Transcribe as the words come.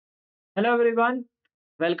Hello everyone,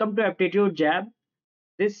 welcome to Aptitude Jab.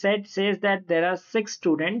 This set says that there are six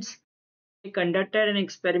students. They conducted an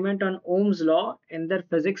experiment on Ohm's law in their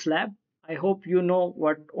physics lab. I hope you know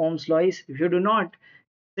what Ohm's law is. If you do not,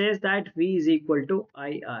 it says that V is equal to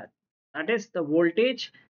IR. That is, the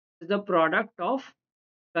voltage is the product of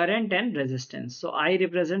current and resistance. So I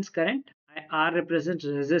represents current, R represents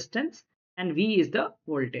resistance, and V is the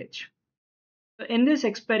voltage. So in this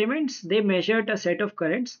experiments, they measured a set of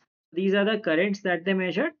currents. These are the currents that they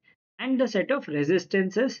measured, and the set of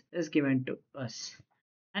resistances is given to us.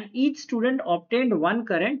 And each student obtained one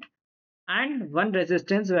current and one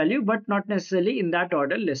resistance value, but not necessarily in that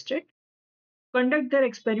order listed. To conduct their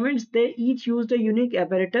experiments, they each used a unique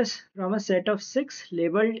apparatus from a set of six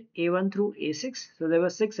labeled A1 through A6. So there were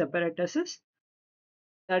six apparatuses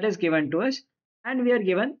that is given to us, and we are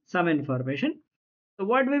given some information. So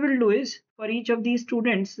what we will do is, for each of these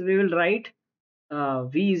students, we will write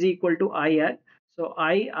V is equal to IR. So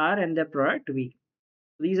IR and the product V.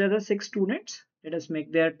 These are the six students. Let us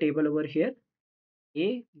make their table over here.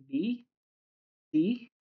 A, B,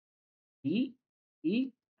 C, D, E,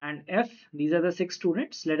 and F. These are the six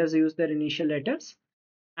students. Let us use their initial letters.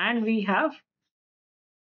 And we have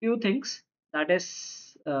few things, that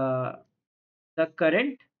is the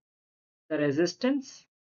current, the resistance,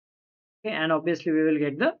 okay, and obviously we will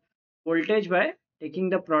get the voltage by taking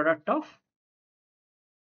the product of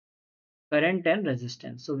current and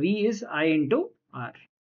resistance. So V is I into R.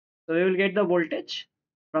 So we will get the voltage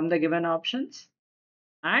from the given options,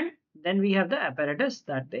 and then we have the apparatus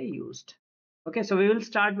that they used. Okay, so we will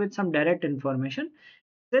start with some direct information.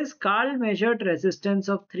 This Carl measured resistance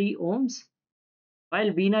of 3 ohms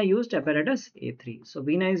while Veena used apparatus A3. So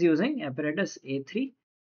Veena is using apparatus A3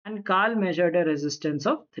 and Carl measured a resistance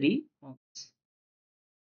of 3 ohms.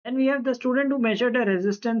 Then we have the student who measured a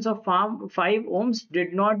resistance of 5 ohms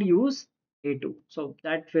did not use A2. So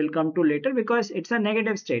that will come to later because it's a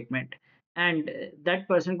negative statement, and that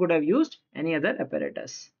person could have used any other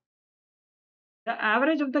apparatus. The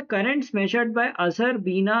average of the currents measured by Azhar,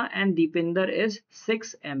 Beena and Deepinder is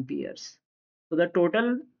 6 amperes. So the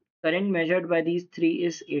total current measured by these three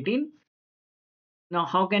is 18. Now,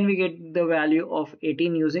 how can we get the value of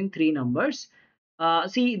 18 using three numbers?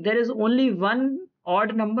 See, there is only one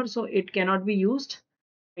odd number, so it cannot be used.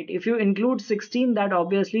 If you include 16, that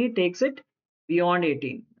obviously takes it beyond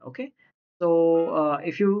 18. Okay. So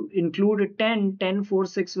if you include 10, 10, 4,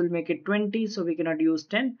 6 will make it 20. So we cannot use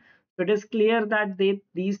 10. So it is clear that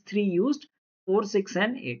these three used 4, 6,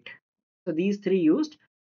 and 8. So these three used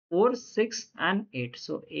 4, 6, and 8.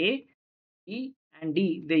 So A, E, and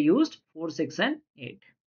D, they used 4, 6, and 8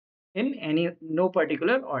 in no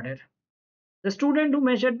particular order. The student who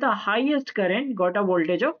measured the highest current got a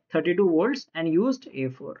voltage of 32 volts and used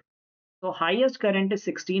A4. So highest current is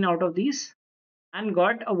 16 out of these and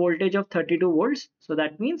got a voltage of 32 volts. So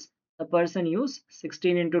that means the person used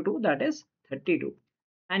 16 into 2, that is 32,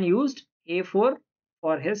 and used A4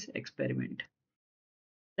 for his experiment.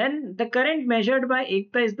 Then the current measured by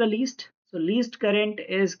Ekta is the least. So least current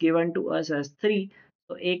is given to us as 3.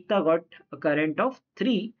 So Ekta got a current of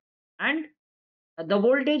 3, and the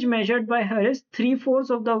voltage measured by her is 3/4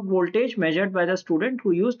 of the voltage measured by the student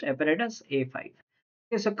who used apparatus A5.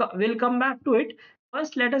 Okay, so we'll come back to it.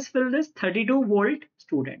 First, let us fill this 32 volt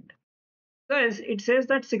student. Because it says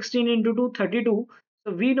that 16 into 2, 32.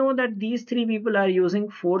 So we know that these three people are using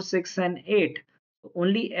 4, 6, and 8. So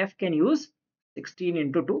only F can use 16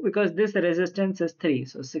 into 2 because this resistance is 3.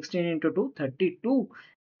 So 16 into 2, 32.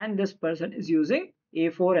 And this person is using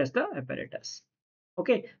A4 as the apparatus.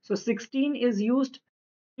 Okay, so 16 is used,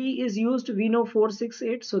 3 is used, we know 4, 6,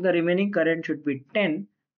 8. So the remaining current should be 10,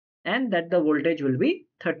 and that the voltage will be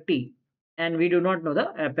 30, and we do not know the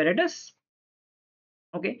apparatus.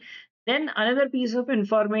 Okay, then another piece of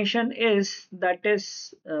information is that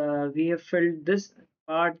is we have filled this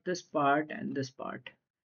part and this part.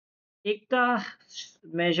 Ekta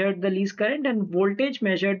measured the least current, and voltage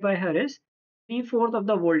measured by her is 3/4 of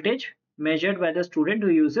the voltage measured by the student who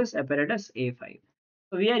uses apparatus A5.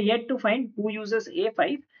 So we are yet to find who uses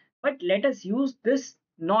A5, but let us use this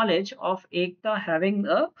knowledge of Ekta having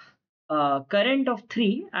a current of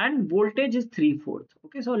 3 and voltage is 3/4.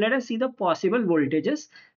 Okay, so let us see the possible voltages.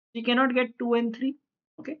 We cannot get 2 and 3.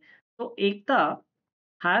 Okay, so Ekta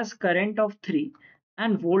has current of 3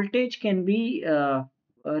 and voltage can be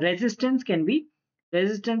resistance can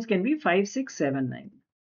be 5, 6, 7, 9.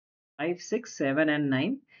 5, 6, 7, and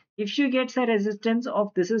 9. If she gets a resistance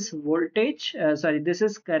of, this is voltage, this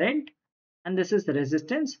is current and this is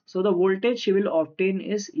resistance. So the voltage she will obtain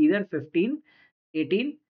is either 15,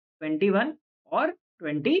 18, 21 or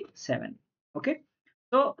 27. Okay.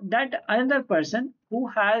 So that another person who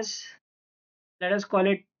has, let us call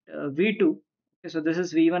it V2. Okay, so this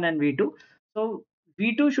is V1 and V2. So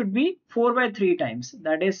V2 should be 4 by 3 times.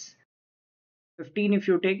 That is 15. If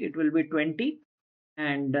you take, it will be 20,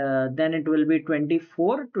 and then it will be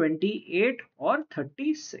 24, 28, or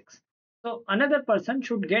 36. So another person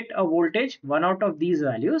should get a voltage one out of these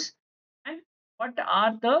values. And what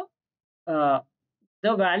are uh,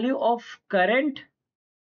 the value of current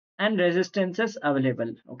and resistances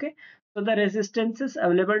available? Okay, so the resistances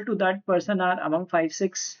available to that person are among 5,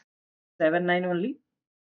 6, 7, 9 only.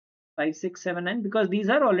 5, 6, 7, 9, because these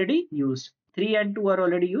are already used. 3 and 2 are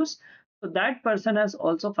already used. So that person has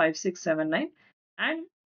also 5, 6, 7, 9, and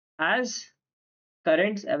has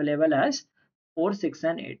currents available as 4, 6,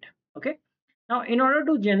 and 8. Okay. Now, in order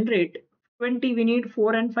to generate 20, we need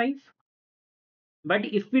 4 and 5. But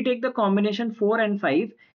if we take the combination 4 and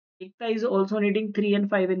 5, Ekta is also needing 3 and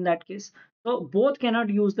 5 in that case. So both cannot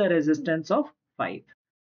use the resistance of 5.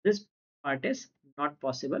 This part is not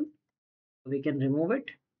possible. We can remove it.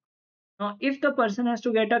 Now, if the person has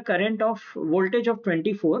to get a current of voltage of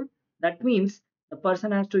 24, that means the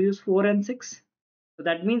person has to use 4 and 6. So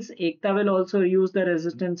that means Ekta will also use the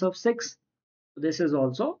resistance of 6. So this is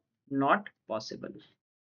also not possible.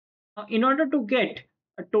 Now, in order to get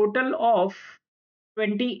a total of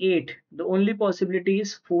 28, the only possibility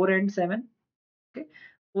is 4 and 7. Okay,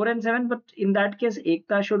 4 and 7, but in that case,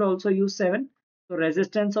 Ekta should also use 7. So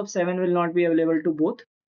resistance of 7 will not be available to both.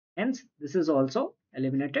 Hence, this is also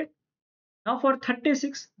eliminated. Now for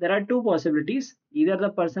 36, there are two possibilities. Either the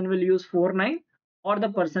person will use 4, 9, or the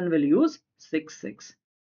person will use 6, 6. If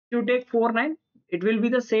you take 4, 9, it will be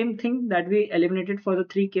the same thing that we eliminated for the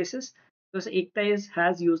three cases, because Ekta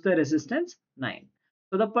has used the resistance 9.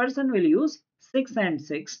 So the person will use 6 and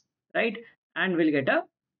 6, right? And will get a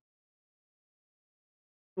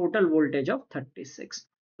total voltage of 36.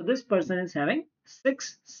 So this person is having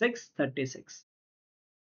 6, 6, 36.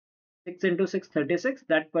 6 into 6, 36.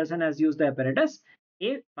 That person has used the apparatus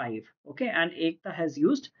A5. Okay, and Ekta has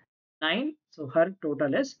used 9. So her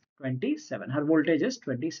total is 27. Her voltage is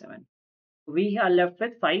 27. We are left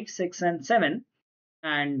with 5, 6, and 7.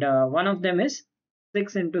 And one of them is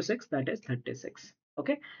 6 into 6, that is 36.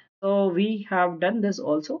 Okay, so we have done this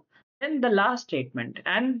also. Then the last statement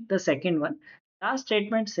and the second one. Last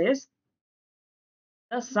statement says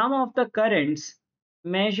the sum of the currents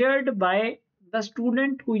measured by the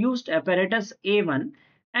student who used apparatus A1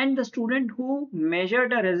 and the student who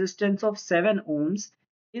measured a resistance of 7 ohms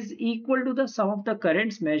is equal to the sum of the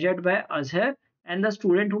currents measured by Azhar and the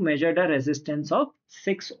student who measured a resistance of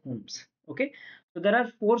 6 ohms. Okay, so there are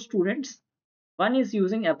 4 students. One is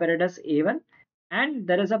using apparatus A1 and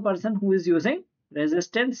there is a person who is using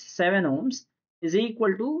resistance 7 ohms is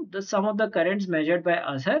equal to the sum of the currents measured by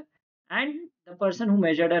Azhar and the person who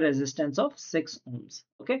measured a resistance of 6 ohms.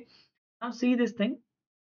 Okay, now see this thing,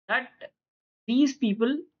 that these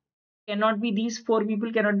people cannot be, these 4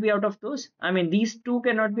 people cannot be out of those. I mean, these 2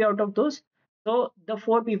 cannot be out of those. So the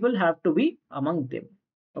 4 people have to be among them.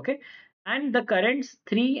 Okay, and the currents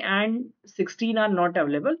 3 and 16 are not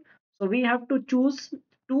available. So we have to choose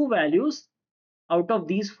two values out of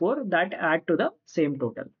these 4 that add to the same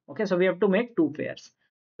total. Okay, so we have to make 2 pairs.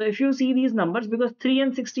 So if you see these numbers, because 3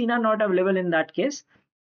 and 16 are not available in that case,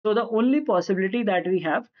 so the only possibility that we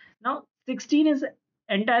have now, 16 is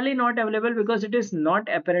entirely not available because it is not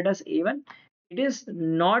apparatus A1, it is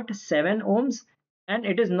not 7 ohms, and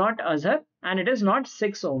it is not Azhar, and it is not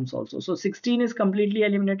 6 ohms also. So 16 is completely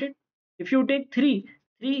eliminated. If you take 3,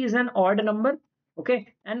 3 is an odd number.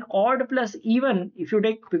 Okay, and odd plus even, if you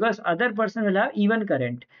take, because other person will have even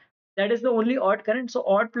current, that is the only odd current. So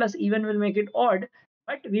odd plus even will make it odd,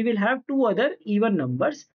 but we will have two other even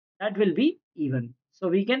numbers that will be even. So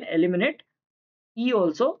we can eliminate E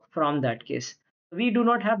also from that case. We do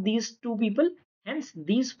not have these 2 people, hence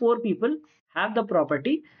these 4 people have the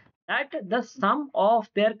property that the sum of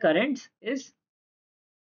their currents is,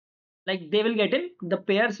 like, they will get in, the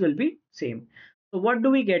pairs will be same. So what do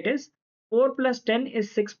we get is 4 plus 10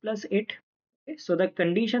 is 6 plus 8. Okay, so the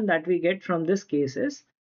condition that we get from this case is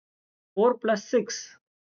 4 plus 6,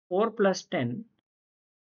 4 plus 10,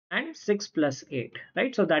 and 6 plus 8,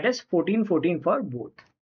 right? So that is 14, 14 for both.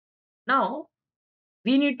 Now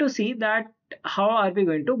we need to see that how are we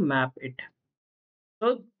going to map it.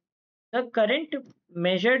 So the current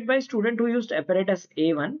measured by student who used apparatus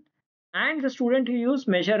A1 and the student who used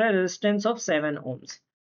measure a resistance of 7 ohms.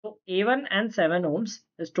 So A1 and 7 ohms,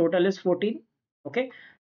 this total is 14. Okay,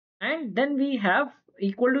 and then we have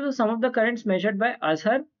equal to the sum of the currents measured by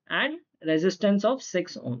Azhar and resistance of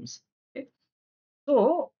 6 ohms. Okay,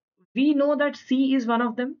 so we know that C is one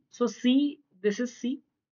of them. So C, this is C,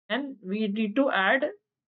 and we need to add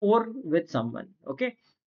 4 with someone. Okay,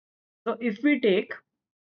 so if we take,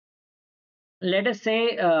 let us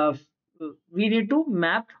say, we need to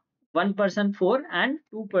map one person 4 and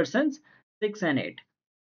two persons 6 and 8.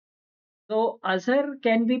 So Azhar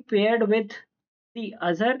can be paired with, the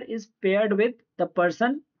Azhar is paired with the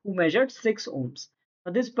person who measured 6 ohms.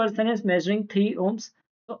 Now this person is measuring 3 ohms.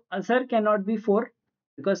 So Azhar cannot be 4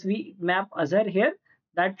 because we map Azhar here.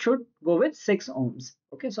 That should go with 6 ohms.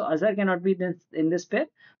 Okay, so Azhar cannot be in this pair.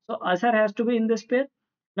 So Azhar has to be in this pair.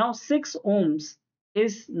 Now 6 ohms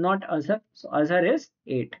is not Azhar. So Azhar is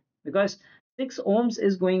 8 because 6 ohms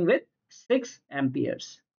is going with 6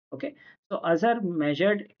 amperes. Okay, so Azhar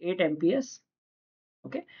measured 8 amperes.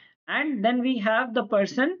 Okay, and then we have the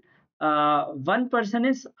person, one person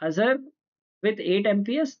is Azhar with 8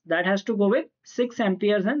 amperes, that has to go with 6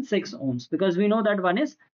 amperes and 6 ohms, because we know that one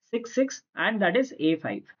is 6 and that is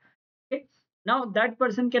A5. Okay, now that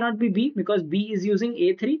person cannot be B because B is using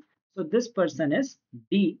A3. So this person is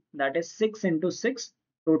D, that is 6 into 6,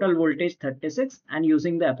 total voltage 36, and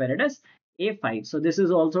using the apparatus A5. So this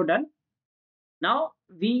is also done. Now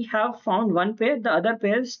we have found one pair, the other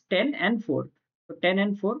pair is 10 and 4. So 10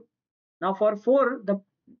 and 4. Now for 4, the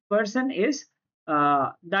person is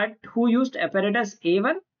that who used apparatus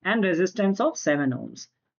A1 and resistance of 7 ohms.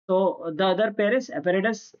 So the other pair is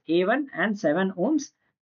apparatus A1 and 7 ohms.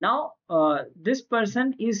 Now this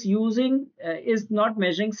person is using, is not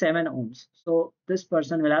measuring 7 ohms. So this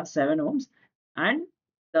person will have 7 ohms and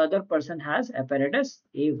the other person has apparatus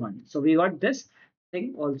A1. So we got this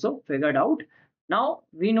thing also figured out. Now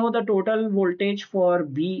we know the total voltage for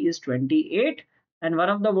B is 28 and one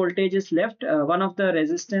of the voltage is left, one of the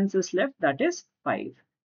resistance is left, that is 5.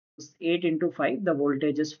 8 into 5, the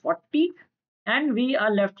voltage is 40, and we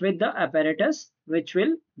are left with the apparatus which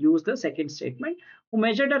will use the second statement. Who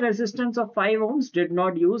measured a resistance of 5 ohms did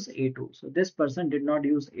not use A2. So this person did not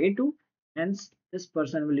use A2, hence this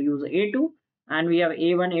person will use A2, and we have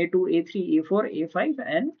A1, A2, A3, A4, A5,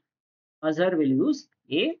 and Azhar will use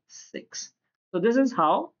A6. So this is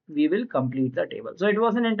how we will complete the table. So it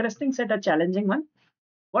was an interesting set, a challenging one.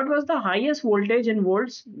 What was the highest voltage in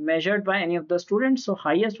volts measured by any of the students? So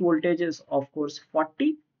highest voltage is of course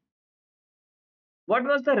 40. What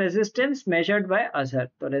was the resistance measured by Azhar?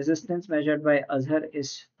 The resistance measured by Azhar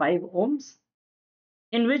is 5 ohms.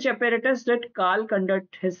 In which apparatus did Carl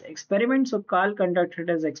conduct his experiment? So Carl conducted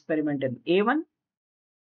his experiment in A1.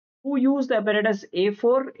 Who used the apparatus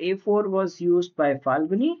A4? A4 was used by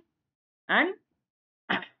Falguni. And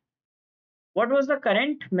what was the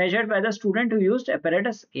current measured by the student who used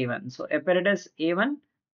apparatus A1? So apparatus A1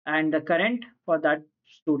 and the current for that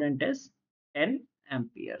student is 10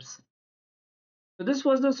 amperes. So this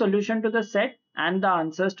was the solution to the set and the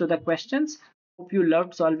answers to the questions. Hope you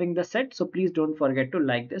loved solving the set. So please don't forget to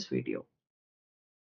like this video.